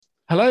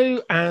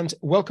Hello and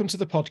welcome to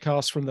the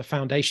podcast from the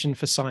Foundation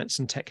for Science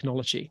and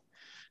Technology.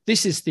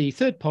 This is the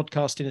third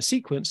podcast in a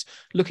sequence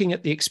looking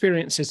at the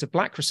experiences of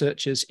Black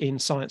researchers in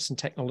science and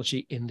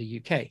technology in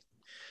the UK.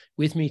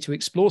 With me to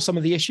explore some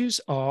of the issues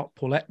are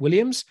Paulette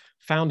Williams,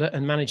 founder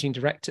and managing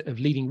director of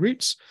Leading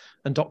Roots,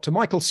 and Dr.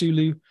 Michael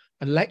Sulu,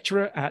 a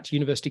lecturer at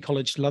University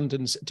College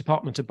London's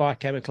Department of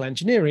Biochemical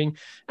Engineering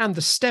and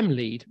the STEM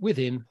lead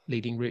within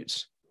Leading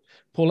Roots.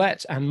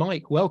 Paulette and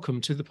Mike, welcome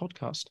to the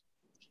podcast.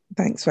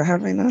 Thanks for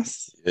having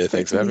us. Yeah,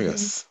 thanks for having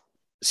us.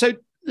 So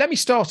let me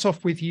start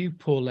off with you,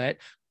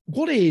 Paulette.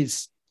 What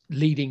is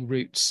Leading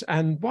Roots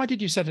and why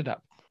did you set it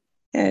up?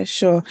 Yeah,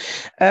 sure.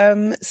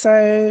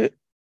 So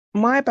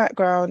my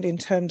background in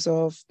terms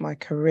of my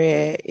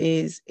career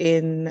is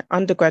in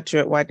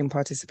undergraduate widening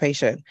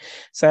participation.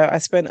 So I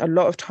spent a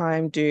lot of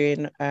time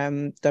doing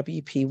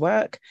WP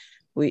work,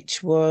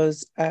 which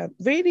was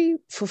really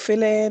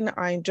fulfilling.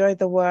 I enjoyed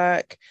the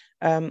work.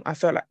 I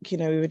felt like, we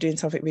were doing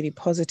something really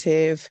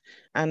positive,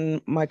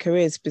 and my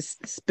career has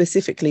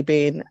specifically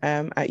been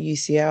at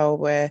UCL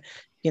where,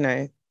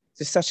 there's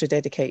such a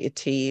dedicated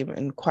team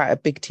and quite a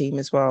big team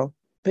as well.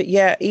 But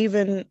yeah,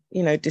 even,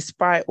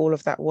 despite all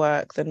of that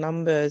work, the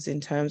numbers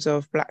in terms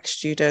of Black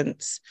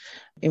students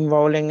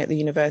enrolling at the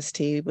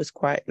university was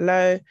quite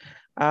low.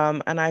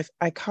 And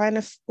I kind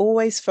of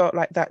always felt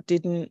like that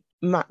didn't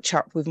match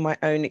up with my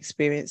own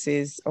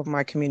experiences of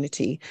my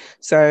community.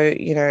 So,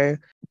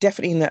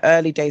 definitely in the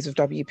early days of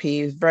WP,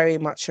 it was very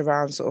much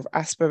around sort of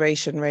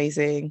aspiration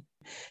raising,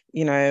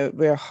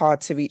 we're a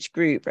hard to reach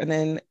group. And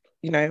then,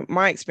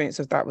 my experience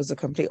of that was the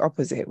complete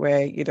opposite,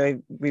 where,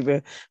 we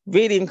were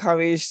really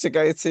encouraged to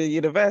go to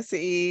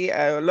university,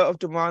 a lot of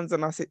demands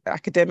on us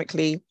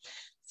academically.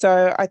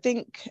 So I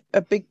think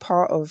a big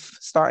part of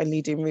starting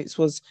Leading Roots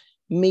was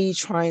me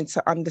trying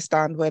to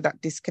understand where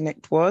that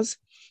disconnect was.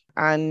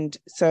 And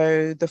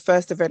so the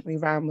first event we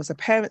ran was a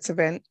parents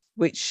event,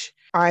 which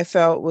I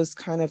felt was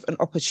kind of an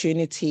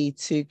opportunity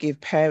to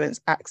give parents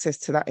access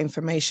to that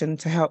information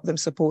to help them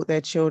support their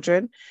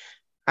children.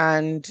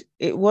 And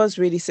it was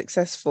really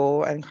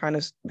successful and kind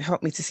of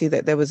helped me to see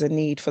that there was a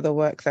need for the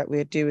work that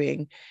we're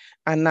doing.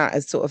 And that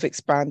has sort of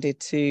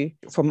expanded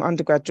from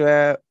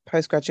undergraduate,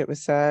 postgraduate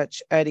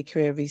research, early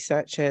career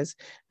researchers.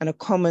 And a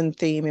common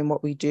theme in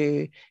what we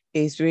do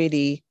is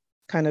really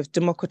kind of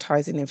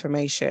democratizing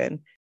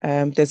information.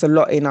 There's a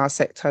lot in our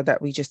sector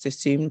that we just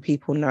assume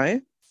people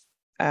know.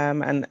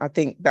 And I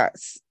think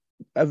that's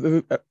at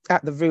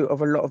the root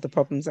of a lot of the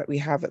problems that we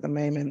have at the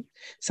moment.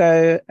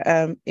 So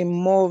in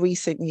more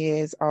recent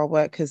years, our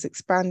work has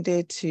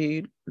expanded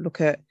to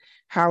look at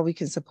how we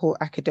can support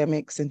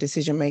academics and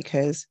decision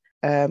makers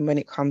when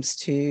it comes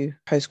to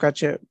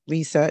postgraduate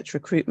research,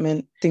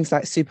 recruitment, things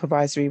like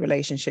supervisory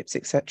relationships,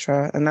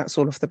 etc. And that's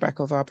all off the back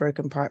of our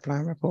Broken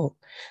Pipeline report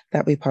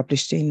that we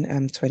published in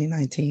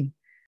 2019.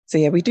 So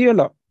yeah, we do a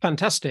lot.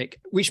 Fantastic,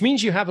 which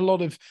means you have a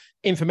lot of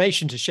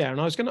information to share. And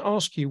I was going to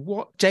ask you,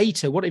 what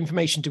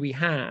information do we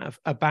have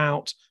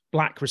about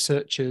Black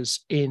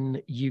researchers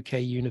in UK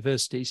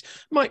universities?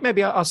 Mike,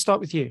 maybe I'll start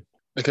with you.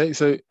 Okay,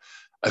 so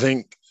I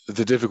think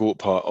the difficult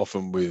part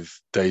often with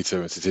data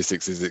and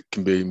statistics is it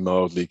can be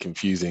mildly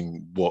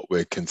confusing what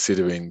we're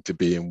considering to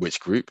be in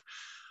which group.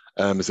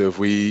 So if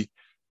we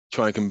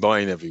try and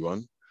combine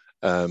everyone,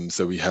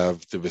 so we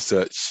have the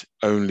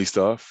research-only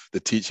staff, the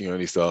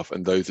teaching-only staff,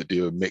 and those that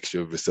do a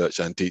mixture of research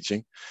and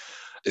teaching.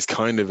 It's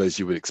kind of as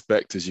you would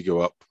expect as you go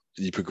up,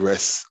 you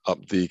progress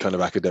up the kind of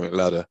academic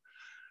ladder,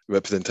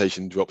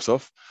 representation drops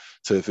off.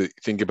 So if you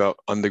think about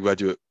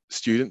undergraduate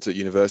students at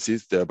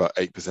universities, they're about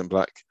 8%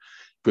 Black.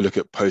 If we look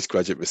at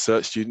postgraduate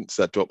research students,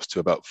 that drops to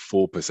about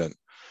 4%. And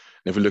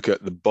if we look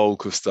at the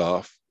bulk of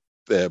staff,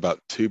 they're about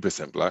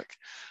 2% Black,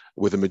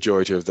 with the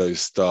majority of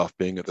those staff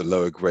being at the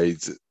lower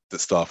grades that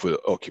staff will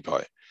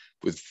occupy,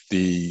 with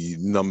the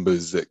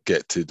numbers that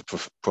get to the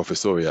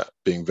professoriate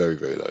being very,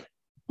 very low.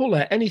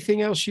 Paula,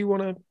 anything else you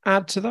want to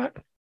add to that?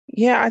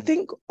 Yeah, I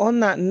think on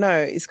that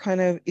note,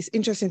 it's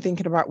interesting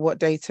thinking about what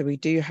data we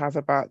do have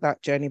about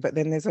that journey, but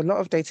then there's a lot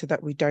of data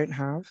that we don't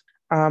have.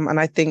 And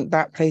I think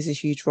that plays a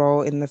huge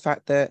role in the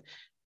fact that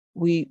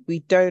we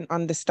don't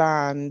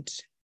understand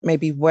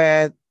maybe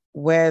where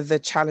the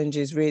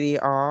challenges really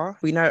are.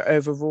 We know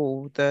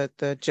overall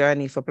the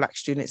journey for Black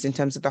students in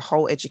terms of the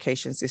whole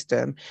education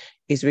system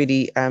is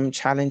really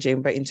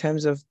challenging. But in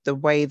terms of the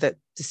way that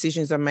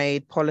decisions are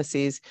made,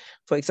 policies,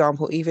 for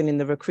example, even in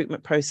the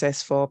recruitment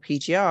process for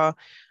PGR,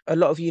 a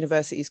lot of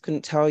universities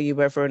couldn't tell you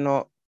whether or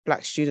not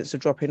Black students are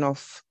dropping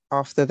off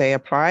after they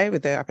apply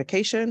with their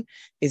application.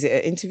 Is it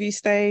at interview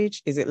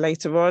stage? Is it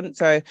later on?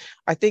 So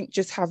I think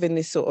just having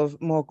this sort of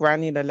more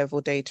granular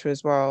level data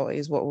as well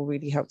is what will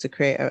really help to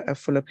create a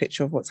fuller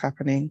picture of what's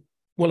happening.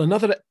 Well,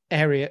 another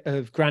area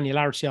of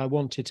granularity I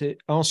wanted to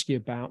ask you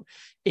about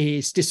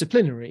is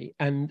disciplinary,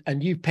 and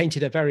you've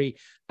painted a very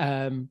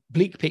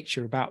bleak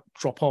picture about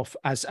drop off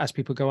as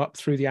people go up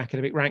through the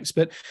academic ranks.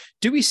 But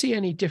do we see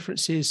any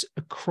differences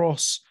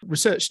across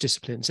research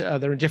disciplines? Are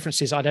there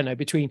differences, I don't know,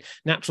 between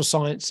natural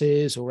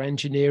sciences or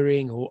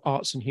engineering or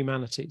arts and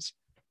humanities?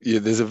 Yeah,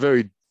 there's a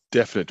very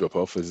definite drop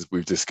off, as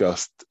we've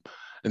discussed.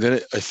 And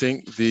then I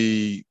think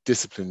the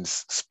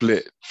disciplines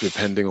split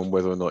depending on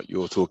whether or not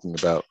you're talking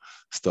about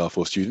staff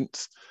or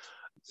students.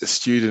 The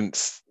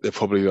students, they're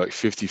probably like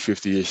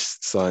 50-50-ish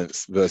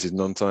science versus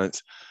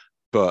non-science,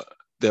 but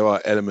there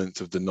are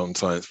elements of the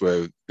non-science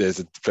where there's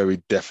a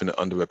very definite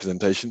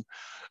underrepresentation,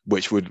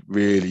 which would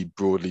really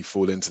broadly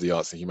fall into the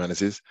arts and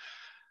humanities.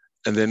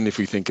 And then if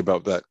we think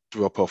about that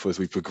drop-off as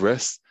we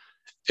progress,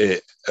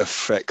 it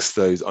affects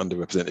those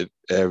underrepresented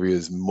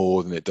areas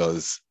more than it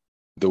does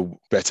the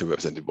better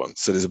represented ones.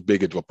 So there's a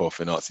bigger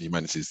drop-off in arts and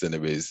humanities than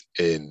there is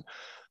in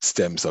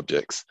STEM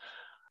subjects.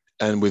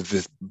 And with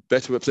this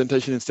better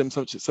representation in STEM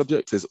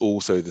subjects, there's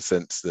also the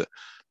sense that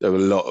there are a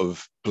lot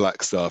of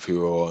Black staff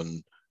who are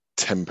on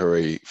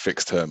temporary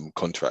fixed-term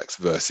contracts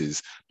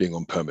versus being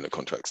on permanent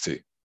contracts too.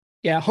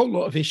 Yeah, a whole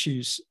lot of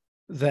issues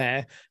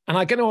there. And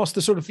I'm going to ask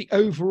the sort of the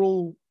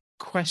overall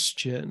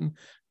question,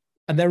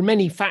 and there are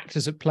many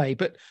factors at play,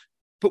 but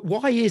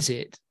why is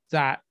it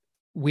that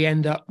we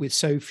end up with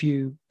so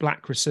few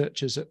Black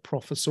researchers at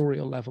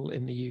professorial level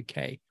in the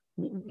UK?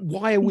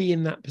 Why are we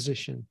in that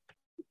position?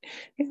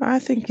 Yeah, I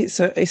think it's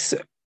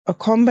a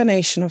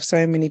combination of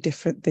so many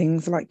different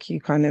things, like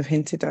you kind of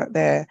hinted at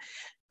there.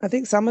 I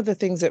think some of the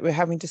things that we're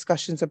having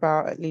discussions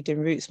about at Leading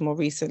Roots more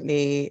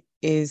recently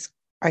is,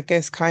 I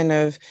guess, kind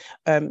of,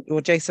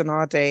 Jason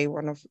Arday,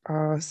 one of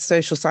our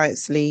social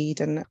science lead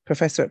and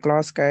professor at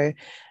Glasgow,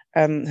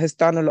 has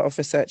done a lot of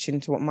research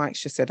into what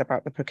Mike's just said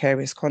about the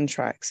precarious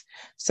contracts.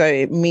 So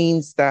it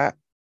means that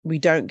we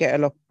don't get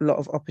a lot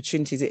of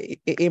opportunities.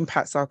 It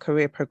impacts our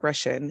career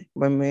progression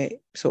when we're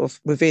sort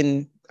of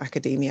within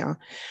academia.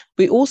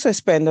 We also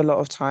spend a lot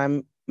of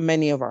time,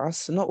 many of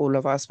us, not all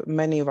of us, but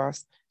many of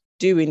us,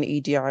 doing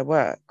EDI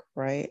work,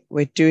 right?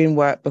 We're doing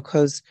work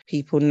because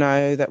people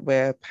know that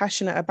we're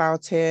passionate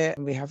about it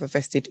and we have a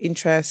vested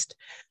interest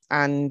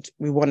and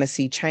we want to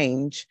see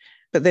change.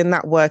 But then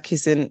that work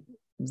isn't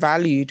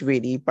valued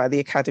really by the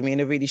academy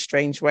in a really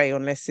strange way,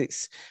 unless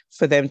it's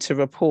for them to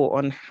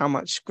report on how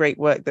much great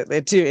work that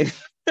they're doing.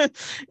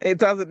 It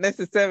doesn't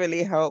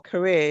necessarily help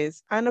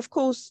careers. And of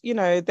course, you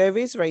know, there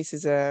is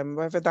racism,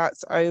 whether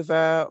that's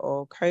overt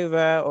or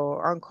covert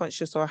or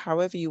unconscious or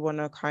however you want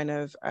to kind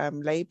of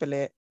label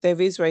it. There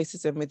is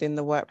racism within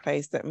the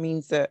workplace that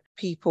means that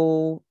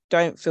people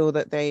don't feel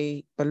that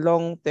they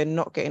belong, they're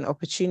not getting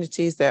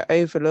opportunities, they're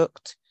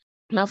overlooked.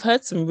 And I've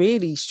heard some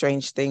really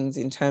strange things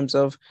in terms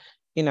of,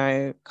 you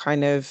know,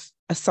 kind of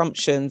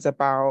assumptions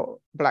about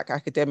Black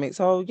academics.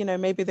 Oh, you know,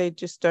 maybe they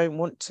just don't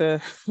want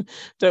to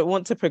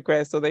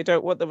progress, or they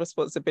don't want the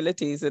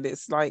responsibilities. And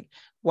it's like,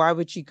 why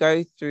would you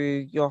go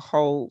through your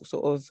whole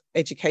sort of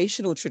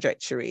educational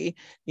trajectory,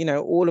 you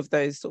know, all of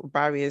those sort of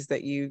barriers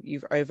that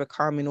you've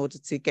overcome in order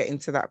to get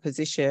into that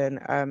position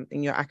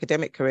in your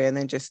academic career, and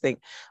then just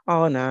think,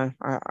 oh no,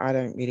 I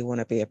don't really want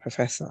to be a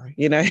professor,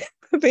 you know?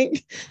 I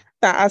think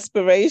that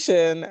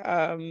aspiration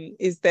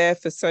is there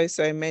for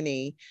so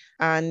many.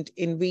 And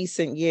in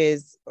recent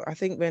years, I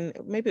think when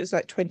maybe it was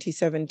like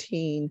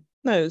 2017,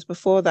 no, it was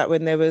before that,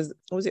 when there was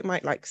it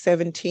Mike, like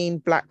 17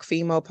 Black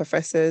female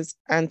professors.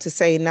 And to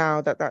say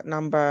now that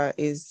number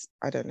is,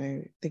 I don't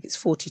know, I think it's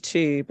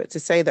 42, but to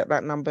say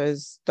that number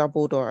is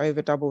doubled or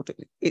over doubled,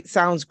 it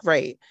sounds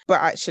great.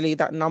 But actually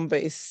that number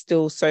is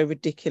still so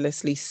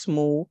ridiculously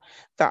small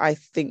that I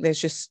think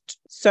there's just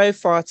so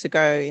far to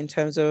go in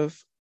terms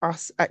of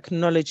us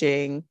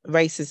acknowledging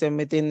racism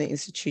within the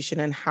institution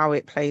and how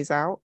it plays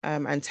out,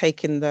 and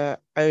taking the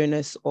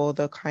onus or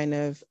the kind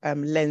of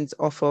lens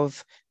off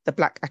of the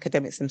Black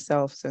academics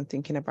themselves and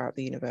thinking about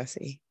the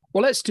university.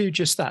 Well, let's do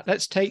just that.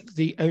 Let's take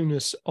the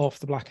onus off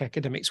the Black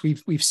academics.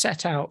 We've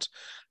set out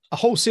a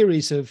whole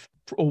series of,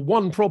 or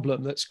one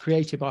problem that's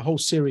created by a whole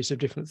series of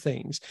different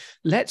things.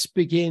 Let's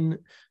begin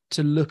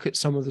to look at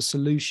some of the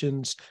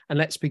solutions, and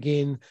let's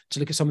begin to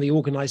look at some of the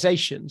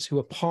organizations who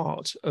are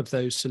part of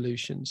those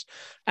solutions.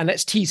 And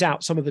let's tease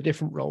out some of the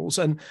different roles.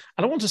 And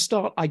I want to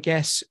start, I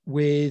guess,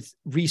 with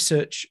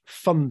research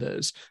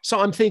funders.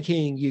 So I'm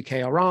thinking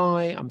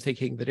UKRI, I'm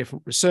thinking the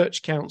different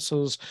research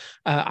councils,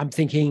 I'm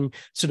thinking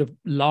sort of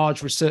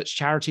large research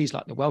charities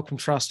like the Wellcome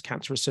Trust,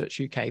 Cancer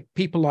Research UK,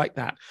 people like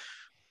that.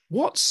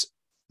 What's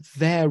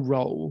their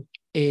role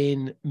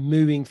in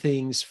moving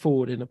things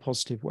forward in a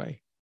positive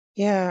way?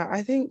 Yeah,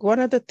 I think one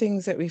of the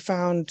things that we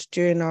found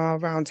during our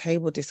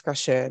roundtable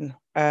discussion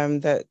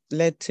that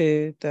led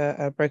to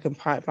the Broken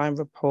Pipeline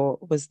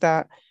report was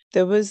that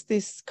there was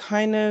this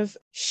kind of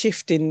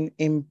shift in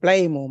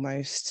blame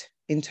almost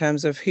in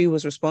terms of who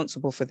was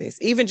responsible for this.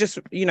 Even just,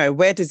 you know,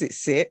 where does it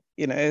sit?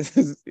 You know,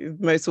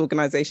 most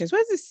organizations,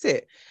 where does it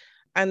sit?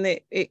 And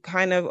it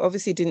kind of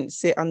obviously didn't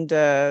sit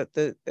under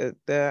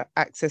the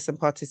access and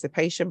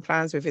participation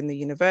plans within the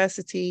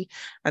university.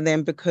 And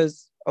then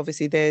because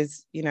obviously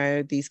there's, you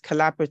know, these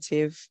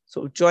collaborative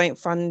sort of joint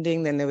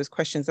funding, then there was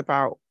questions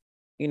about,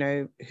 you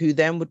know, who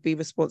then would be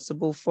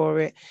responsible for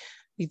it.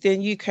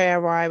 Then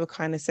UKRI were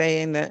kind of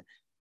saying that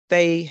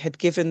they had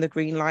given the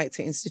green light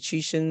to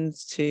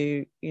institutions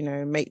to, you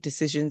know, make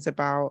decisions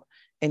about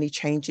any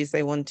changes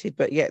they wanted,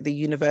 but yet the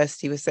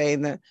university was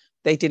saying that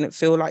they didn't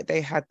feel like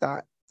they had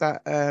that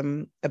that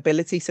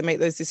ability to make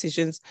those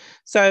decisions.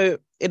 So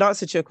in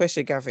answer to your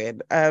question,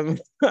 Gavin,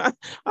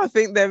 I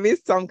think there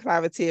is some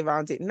clarity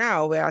around it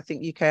now, where I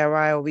think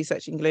UKRI or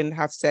Research England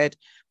have said,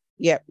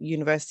 yep,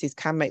 universities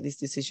can make these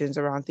decisions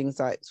around things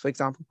like, for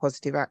example,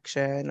 positive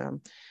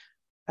action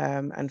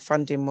and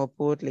funding more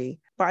broadly.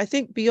 But I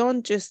think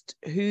beyond just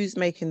who's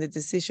making the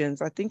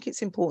decisions, I think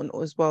it's important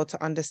as well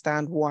to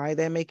understand why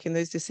they're making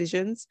those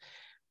decisions,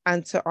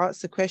 and to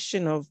ask the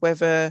question of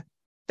whether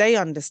they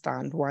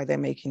understand why they're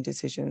making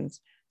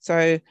decisions.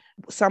 So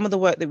some of the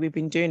work that we've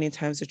been doing in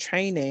terms of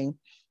training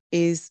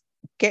is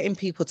getting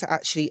people to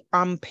actually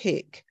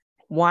unpick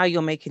why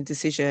you're making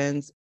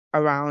decisions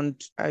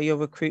around your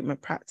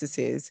recruitment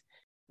practices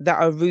that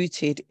are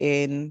rooted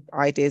in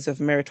ideas of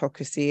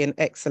meritocracy and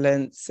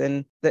excellence,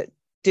 and that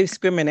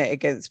discriminate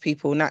against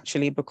people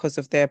naturally because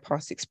of their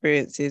past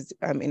experiences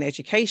in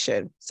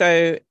education.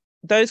 So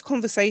those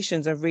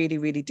conversations are really,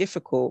 really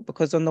difficult,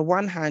 because on the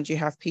one hand, you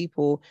have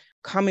people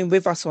coming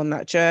with us on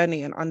that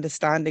journey and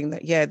understanding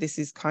that, yeah, this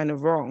is kind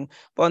of wrong.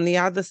 But on the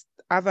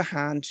other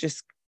hand,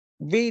 just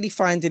really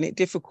finding it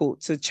difficult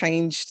to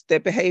change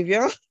their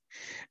behavior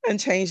and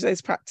change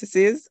those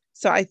practices.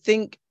 So I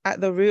think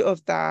at the root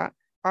of that,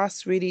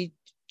 us really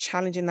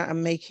challenging that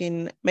and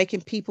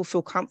making people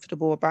feel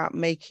comfortable about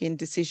making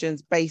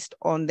decisions based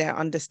on their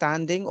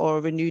understanding or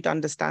a renewed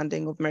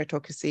understanding of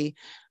meritocracy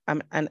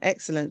and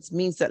excellence,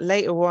 means that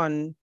later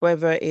on,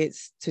 whether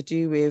it's to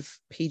do with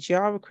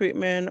PGR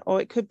recruitment,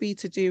 or it could be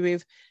to do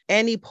with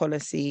any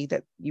policy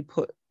that you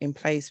put in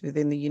place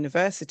within the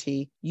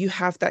university, you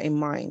have that in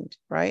mind,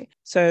 right?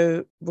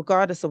 So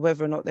regardless of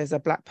whether or not there's a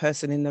Black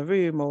person in the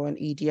room or an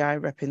EDI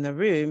rep in the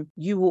room,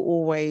 you will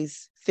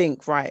always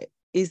think, right,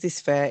 is this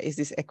fair? Is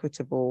this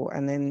equitable?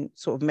 And then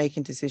sort of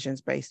making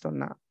decisions based on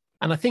that.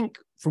 And I think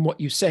from what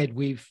you said,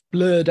 we've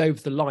blurred over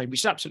the line,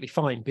 which is absolutely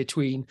fine,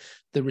 between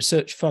the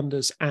research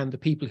funders and the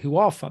people who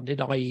are funded,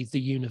 i.e.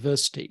 the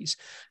universities.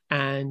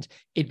 And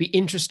it'd be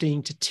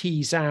interesting to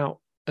tease out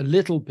a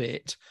little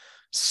bit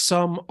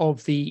some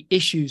of the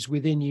issues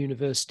within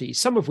universities,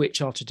 some of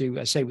which are to do,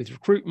 I say, with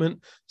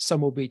recruitment, some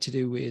will be to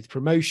do with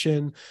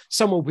promotion,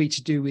 some will be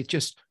to do with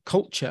just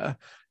culture.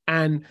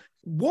 And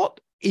what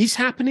is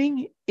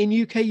happening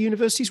in UK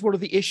universities? What are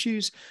the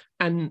issues?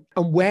 And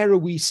where are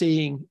we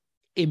seeing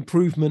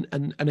improvement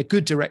and a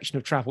good direction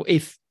of travel,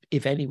 if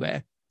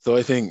anywhere? So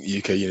I think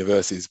UK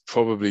universities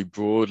probably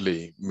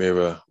broadly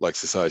mirror like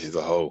society as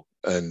a whole.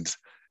 And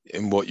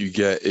what you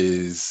get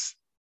is,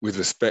 with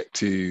respect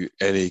to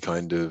any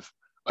kind of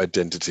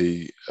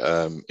identity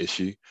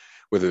issue,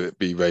 whether it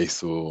be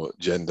race or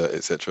gender,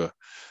 etc.,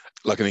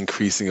 like an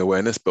increasing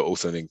awareness, but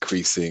also an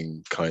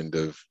increasing kind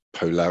of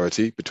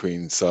polarity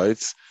between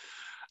sides.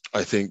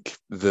 I think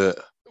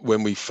that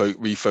when we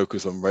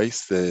refocus on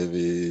race, there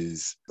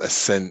is a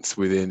sense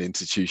within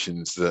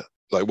institutions that,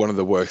 like, one of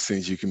the worst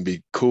things you can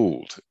be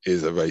called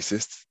is a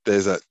racist.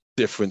 There's that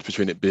difference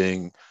between it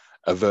being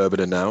a verb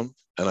and a noun.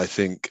 And I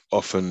think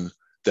often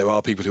there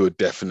are people who are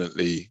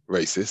definitely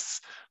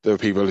racists. There are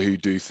people who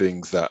do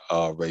things that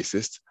are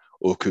racist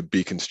or could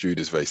be construed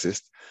as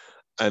racist.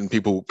 And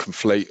people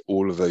conflate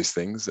all of those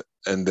things,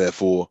 and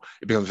therefore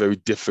it becomes very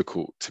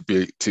difficult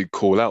to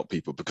call out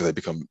people, because they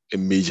become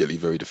immediately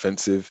very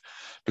defensive,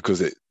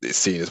 because it's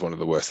seen as one of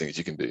the worst things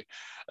you can do.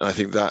 And I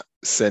think that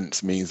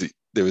sense means that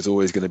there is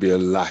always going to be a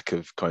lack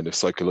of kind of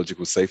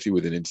psychological safety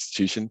within an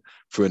institution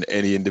for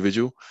any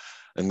individual,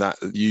 and that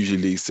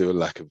usually leads to a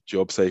lack of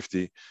job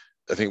safety.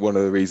 I think one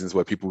of the reasons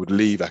why people would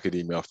leave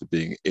academia after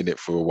being in it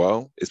for a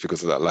while is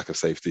because of that lack of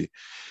safety.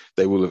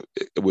 They will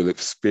have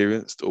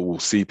experienced or will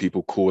see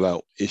people call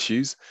out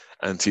issues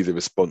and see the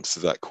response to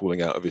that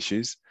calling out of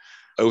issues.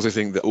 I also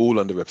think that all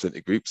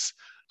underrepresented groups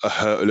are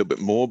hurt a little bit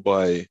more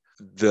by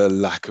the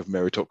lack of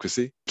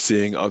meritocracy,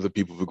 seeing other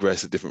people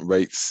progress at different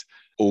rates.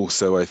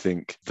 Also, I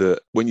think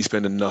that when you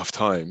spend enough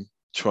time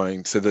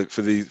trying, so that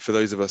for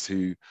those of us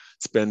who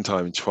spend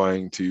time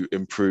trying to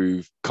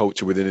improve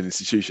culture within an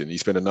institution, you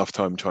spend enough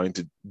time trying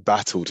to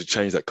battle to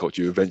change that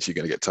culture, you're eventually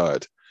going to get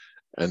tired.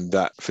 And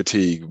that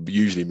fatigue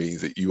usually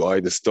means that you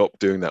either stop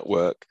doing that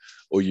work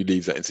or you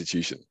leave that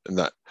institution. And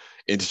that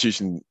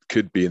institution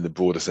could be in the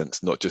broader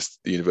sense, not just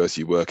the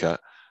university you work at,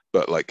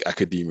 but like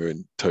academia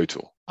in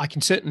total. I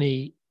can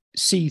certainly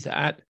see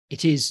that.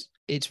 It's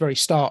very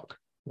stark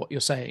what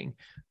you're saying.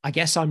 I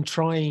guess I'm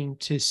trying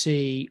to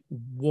see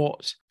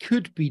what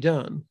could be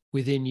done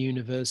within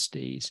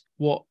universities,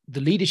 what the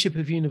leadership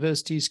of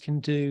universities can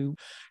do.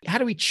 How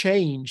do we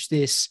change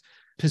this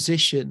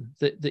position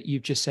that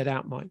you've just set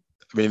out, Mike?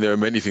 I mean, there are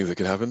many things that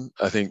can happen.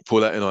 I think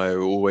Paulette and I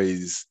are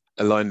always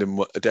aligned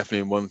definitely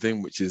in one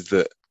thing, which is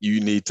that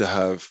you need to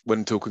have,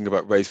 when talking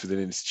about race within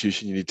an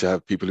institution, you need to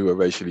have people who are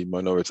racially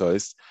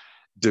minoritized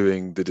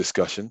doing the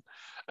discussion.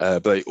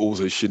 But they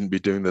also shouldn't be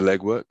doing the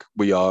legwork.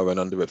 We are an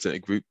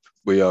underrepresented group.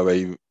 We are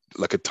a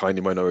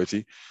tiny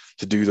minority.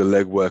 To do the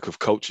legwork of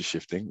culture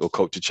shifting or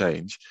culture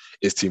change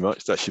is too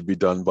much. That should be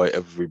done by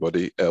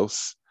everybody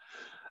else.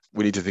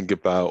 We need to think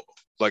about,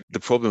 like, the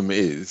problem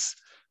is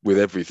with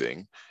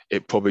everything.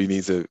 It probably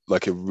needs a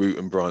root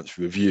and branch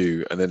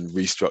review and then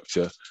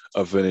restructure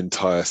of an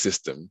entire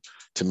system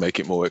to make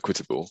it more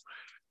equitable.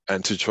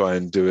 And to try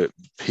and do it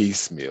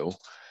piecemeal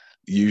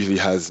usually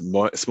has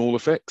small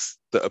effects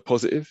that are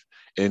positive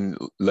in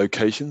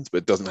locations,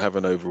 but doesn't have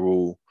an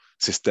overall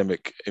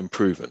systemic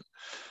improvement.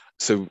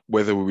 So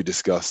whether we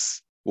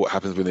discuss what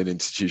happens within an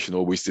institution,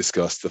 or we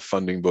discuss the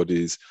funding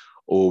bodies,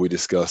 or we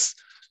discuss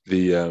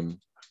the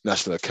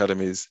national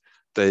academies,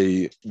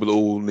 they will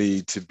all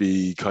need to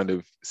be kind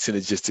of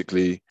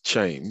synergistically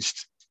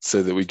changed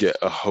so that we get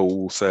a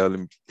wholesale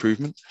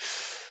improvement.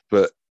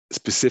 But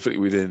specifically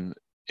within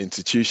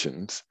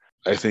institutions,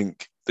 I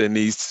think there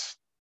needs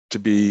to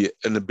be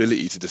an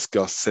ability to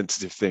discuss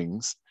sensitive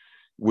things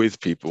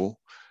with people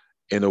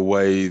in a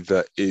way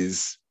that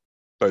is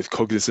both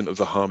cognizant of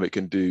the harm it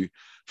can do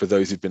for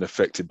those who've been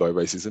affected by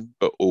racism,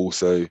 but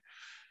also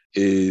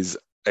is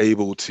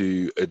able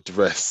to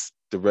address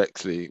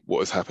directly what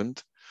has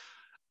happened.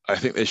 I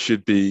think there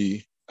should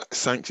be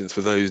sanctions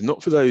for those,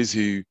 not for those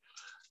who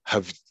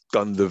have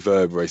done the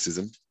verb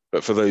racism,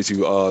 but for those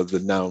who are the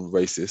noun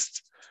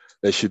racist.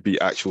 There should be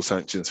actual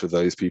sanctions for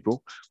those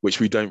people, which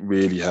we don't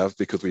really have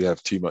because we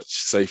have too much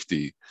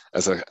safety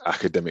as an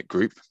academic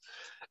group.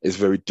 It's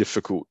very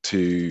difficult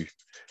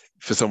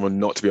for someone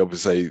not to be able to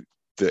say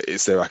that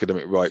it's their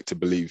academic right to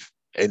believe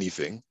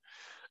anything.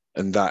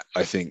 And that,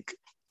 I think,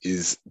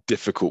 is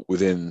difficult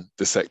within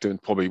the sector,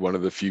 and probably one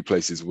of the few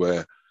places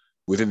where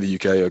within the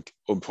UK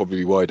or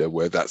probably wider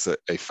where that's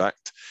a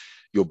fact.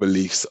 Your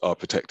beliefs are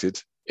protected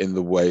in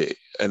the way,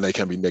 and they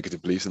can be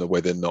negative beliefs in the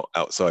way they're not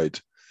outside.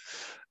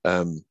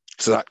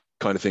 So that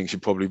kind of thing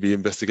should probably be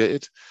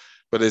investigated.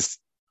 But there's,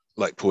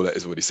 like Paulette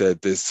has already said,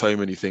 there's so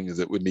many things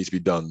that would need to be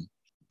done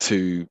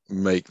to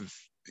make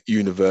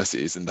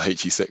universities and the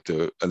HE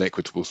sector an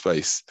equitable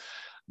space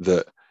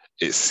that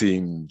it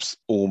seems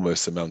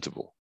almost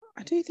surmountable.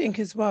 I do think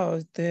as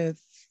well, to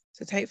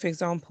take, for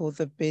example,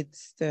 the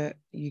bids that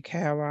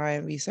UKRI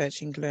and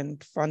Research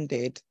England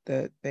funded,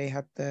 that they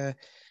had the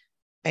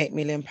 £8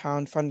 million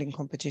funding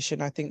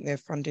competition. I think they've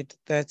funded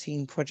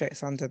 13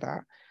 projects under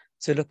that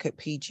to look at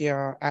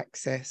PGR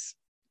access.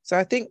 So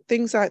I think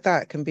things like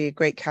that can be a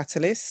great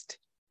catalyst,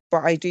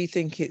 but I do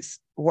think it's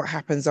what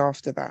happens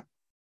after that.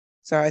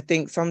 So I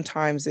think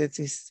sometimes there's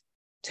this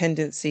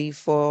tendency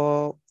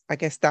for, I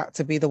guess, that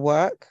to be the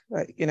work.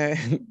 Like,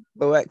 the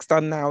work's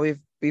done now.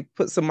 We've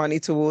put some money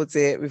towards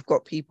it. We've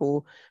got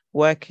people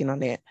working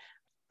on it.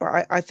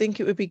 But I think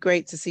it would be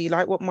great to see,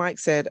 like what Mike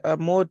said, a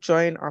more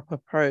joined up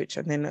approach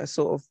and then a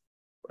sort of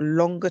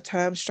longer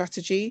term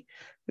strategy,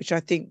 which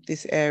I think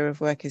this area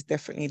of work is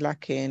definitely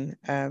lacking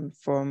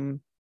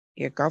from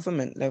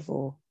government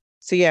level.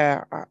 So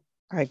yeah,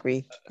 I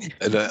agree.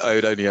 And I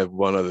would only have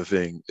one other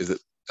thing, is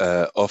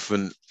that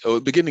often, at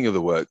the beginning of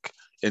the work,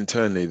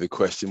 internally, the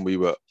question we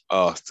were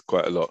asked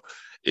quite a lot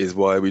is,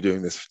 why are we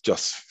doing this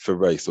just for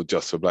race or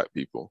just for Black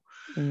people?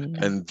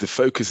 And the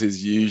focus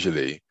is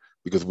usually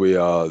because we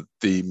are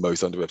the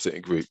most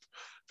underrepresented group,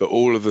 but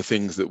all of the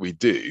things that we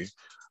do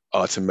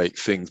are to make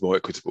things more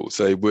equitable.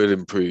 So it will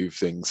improve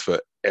things for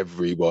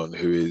everyone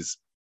who is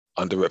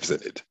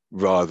underrepresented,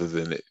 rather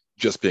than it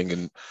just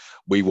being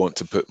we want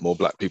to put more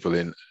Black people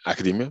in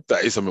academia.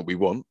 That is something we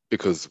want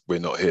because we're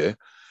not here,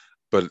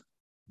 but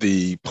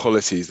the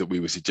policies that we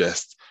would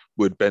suggest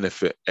would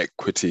benefit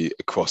equity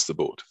across the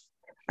board.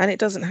 And it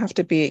doesn't have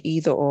to be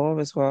either or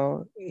as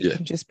well. It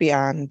can just be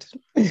and.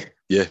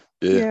 Yeah.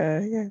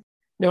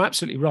 No,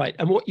 absolutely right.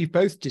 And what you've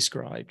both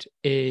described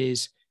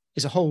is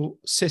a whole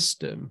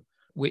system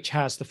which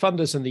has the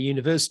funders and the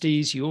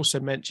universities. You also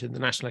mentioned the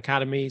national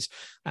academies.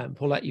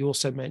 Paulette, you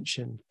also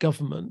mentioned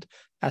government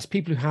as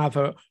people who have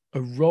a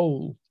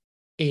role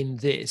in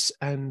this,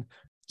 and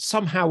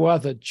somehow or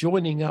other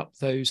joining up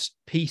those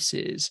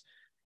pieces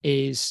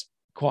is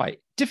quite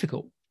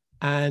difficult.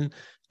 And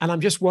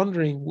I'm just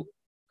wondering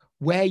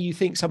where you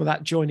think some of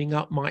that joining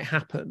up might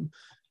happen.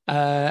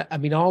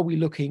 Are we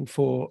looking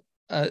for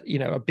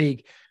a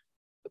big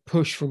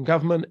push from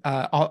government?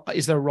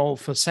 Is there a role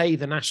for, say,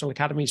 the National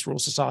Academies, Royal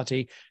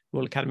Society,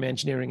 Royal Academy of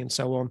Engineering, and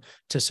so on,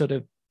 to sort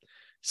of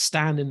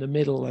stand in the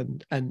middle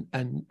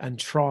and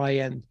try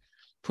and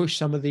push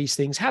some of these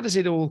things? How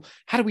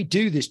do we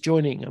do this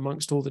joining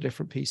amongst all the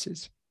different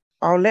pieces?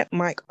 I'll let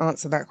Mike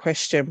answer that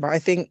question, but I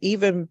think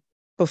even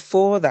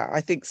before that,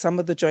 I think some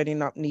of the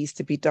joining up needs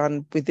to be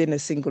done within a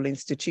single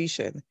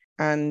institution.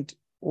 And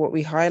what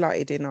we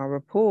highlighted in our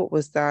report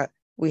was that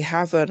we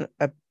have a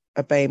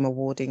BAME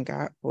awarding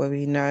gap where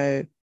we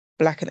know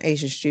Black and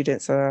Asian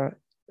students are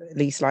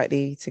least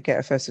likely to get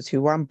a first or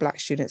 2-1, Black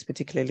students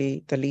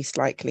particularly the least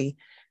likely.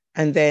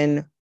 And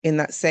then in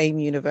that same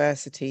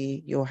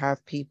university, you'll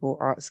have people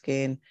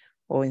asking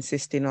or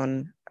insisting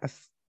on a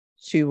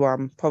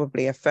 2-1,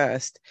 probably a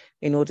first,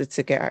 in order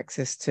to get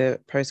access to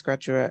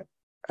postgraduate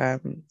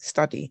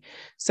study.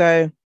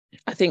 So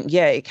I think,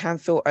 it can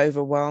feel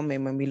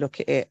overwhelming when we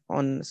look at it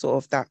on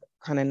sort of that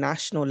kind of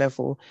national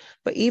level,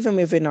 but even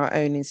within our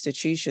own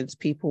institutions,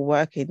 people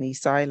work in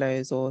these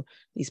silos, or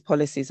these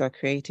policies are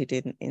created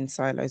in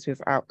silos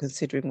without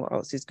considering what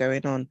else is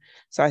going on.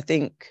 So I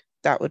think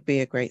that would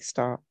be a great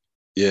start.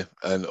 Yeah,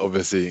 and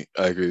obviously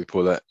I agree with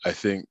Paulette. I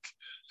think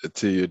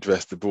to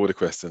address the broader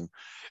question,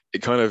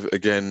 it kind of,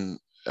 again,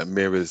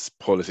 mirrors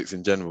politics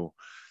in general.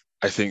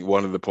 I think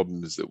one of the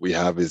problems that we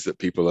have is that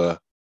people are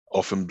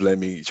often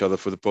blaming each other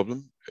for the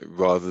problem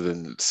rather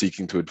than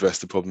seeking to address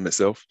the problem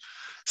itself.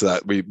 So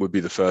that would be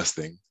the first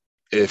thing.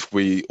 If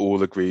we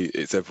all agree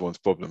it's everyone's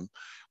problem,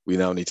 we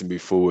now need to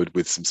move forward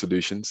with some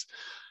solutions.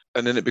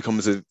 And then it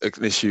becomes an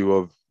issue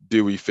of,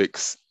 do we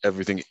fix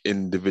everything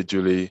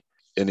individually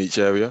in each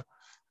area?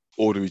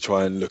 Or do we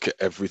try and look at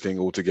everything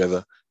all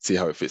together, see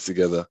how it fits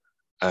together,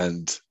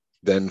 and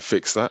then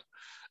fix that?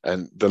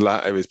 And the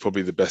latter is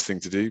probably the best thing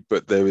to do,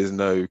 but there is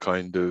no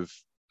kind of,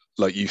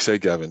 like you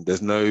said, Gavin,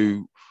 there's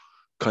no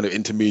kind of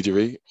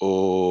intermediary,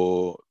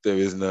 or there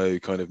is no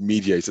kind of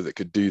mediator that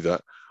could do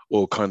that,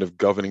 or kind of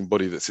governing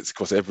body that sits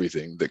across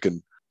everything that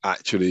can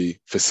actually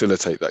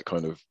facilitate that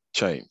kind of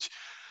change.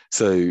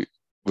 So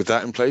with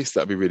that in place,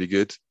 that'd be really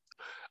good.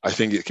 I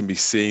think it can be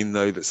seen,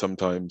 though, that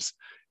sometimes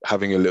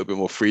having a little bit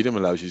more freedom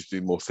allows you to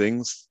do more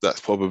things.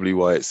 That's probably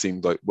why it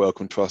seemed like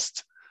Wellcome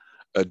Trust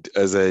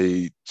as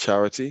a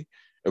charity,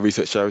 a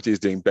research charity, is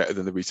doing better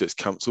than the Research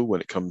Council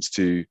when it comes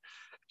to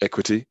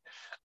equity.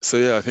 So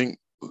yeah, I think,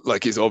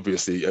 like, it's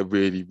obviously a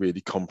really,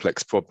 really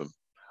complex problem.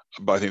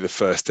 But I think the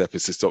first step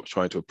is to stop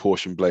trying to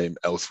apportion blame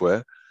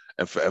elsewhere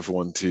and for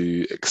everyone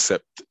to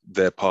accept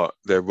their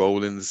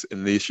role in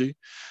the issue,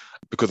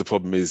 because the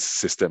problem is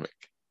systemic.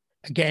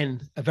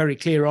 Again, a very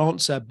clear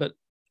answer, but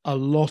a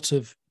lot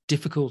of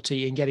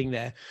difficulty in getting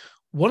there.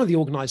 One of the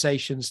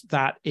organizations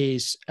that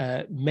is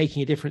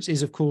making a difference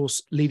is, of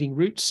course, Leading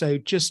Roots. So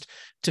just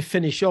to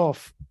finish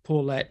off,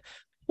 Paulette,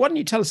 why don't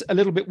you tell us a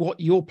little bit what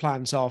your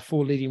plans are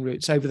for Leading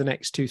Roots over the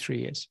next 2-3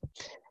 years?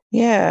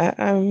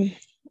 Yeah,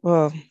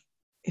 well,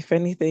 if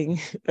anything,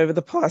 over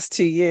the past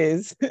 2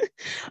 years,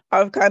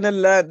 I've kind of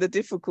learned the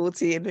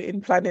difficulty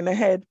in planning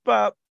ahead.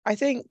 But I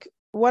think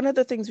one of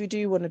the things we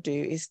do want to do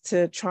is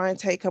to try and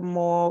take a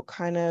more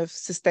kind of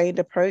sustained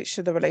approach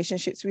to the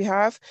relationships we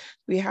have.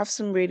 We have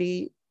some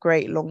really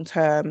great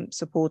long-term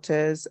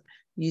supporters,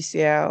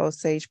 UCL,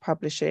 Sage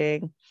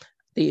Publishing,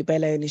 the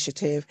Ubele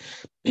Initiative,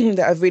 that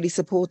have really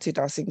supported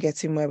us in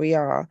getting where we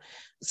are.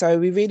 So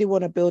we really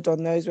want to build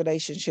on those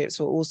relationships,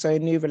 but also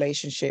new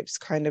relationships,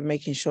 kind of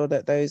making sure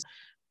that those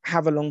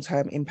have a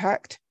long-term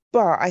impact.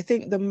 But I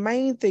think the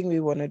main thing we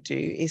want to do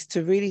is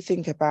to really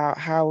think about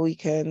how we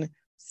can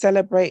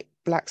celebrate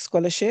Black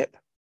scholarship.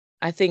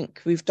 I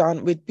think we've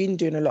been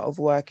doing a lot of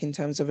work in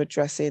terms of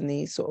addressing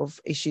these sort of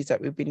issues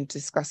that we've been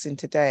discussing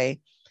today.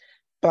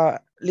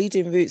 But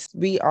Leading Roots,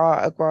 we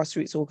are a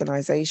grassroots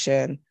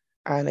organisation,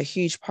 and a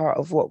huge part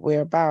of what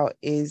we're about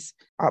is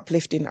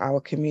uplifting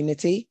our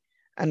community.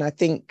 And I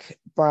think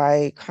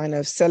by kind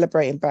of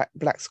celebrating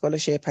Black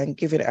scholarship and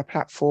giving it a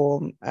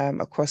platform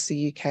across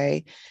the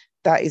UK,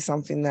 that is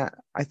something that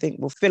I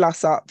think will fill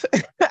us up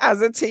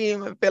as a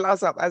team, fill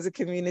us up as a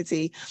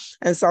community,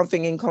 and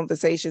something in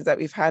conversations that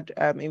we've had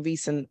in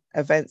recent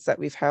events that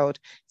we've held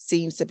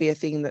seems to be a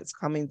theme that's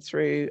coming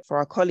through for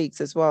our colleagues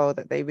as well,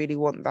 that they really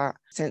want that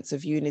sense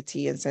of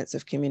unity and sense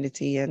of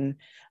community and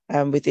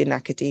within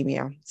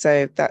academia.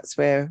 So that's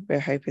where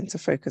we're hoping to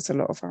focus a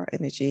lot of our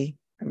energy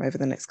over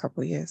the next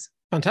couple of years.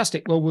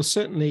 Fantastic. Well, we'll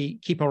certainly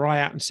keep our eye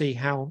out and see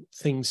how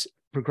things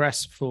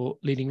progress for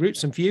Leading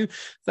Roots. And for you,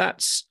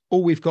 that's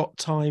all we've got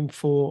time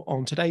for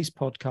on today's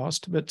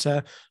podcast. But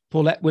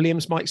Paulette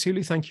Williams, Mike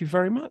Sulu, thank you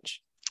very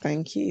much.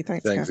 Thank you.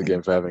 Thanks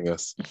again for having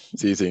us.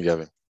 See you soon,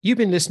 Gavin. You've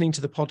been listening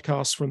to the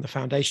podcast from the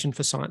Foundation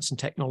for Science and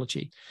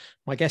Technology.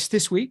 My guests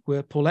this week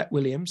were Paulette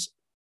Williams,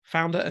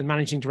 founder and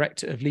managing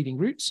director of Leading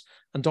Roots,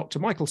 and Dr.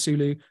 Michael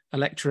Sulu, a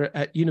lecturer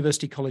at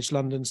University College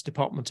London's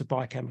Department of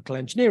Biochemical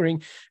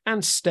Engineering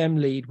and STEM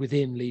lead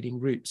within Leading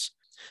Roots.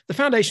 The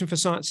Foundation for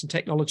Science and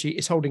Technology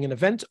is holding an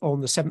event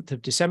on the 7th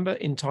of December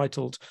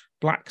entitled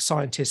Black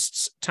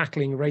Scientists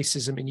Tackling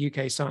Racism in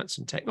UK Science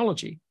and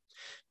Technology.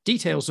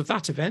 Details of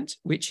that event,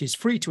 which is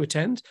free to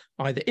attend,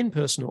 either in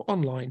person or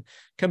online,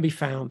 can be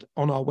found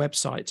on our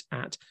website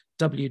at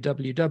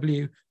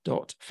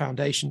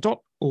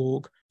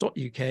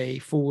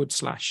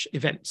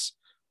www.foundation.org.uk/events.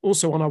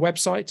 Also on our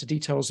website are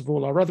details of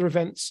all our other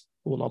events,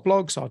 all our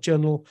blogs, our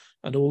journal,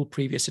 and all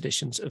previous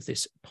editions of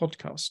this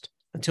podcast.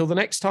 Until the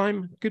next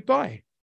time, goodbye.